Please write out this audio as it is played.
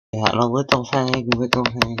Had a little fag, little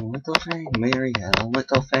fag, little fag. Mary had a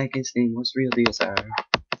little fag, his name was Real DSR.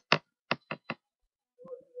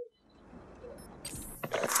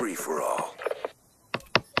 Free for all.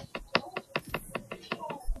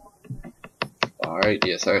 Alright,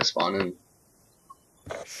 DSR spawning.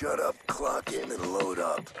 Shut up, clock in, and load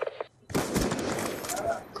up.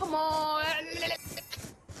 Come on.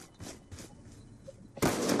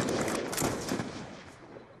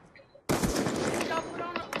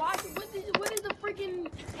 What is the freaking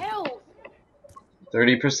health?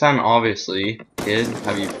 30% obviously, kid.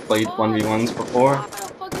 Have you played 1v1s before? Why the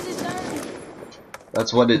fuck is it 30?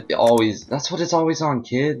 That's what it's always on,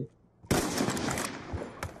 kid.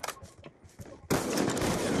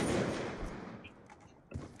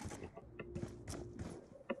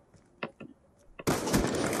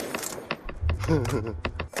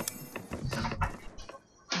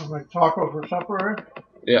 Like taco for supper?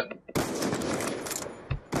 Yeah.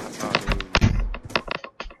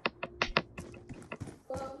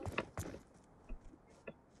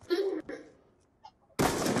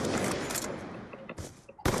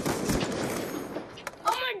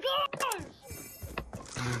 Oh my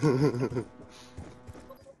god!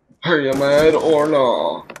 Are you mad or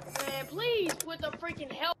no? Man, please put the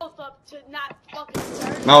freaking health up to not fucking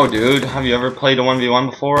 30. No, dude. Have you ever played a 1v1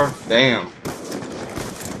 before? Damn.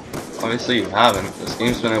 Obviously you haven't. This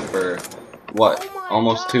game's been out for, what, Oh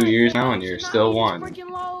almost god, 2 years man, now and you're it's still not one. freaking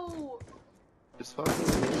low. Just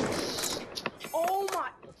fucking Oh my.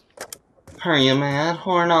 Are you mad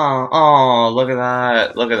or no? Oh, look at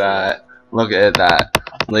that. Look at that. Look at that.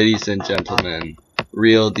 Ladies and gentlemen,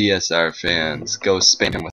 real DSR fans, go spam him with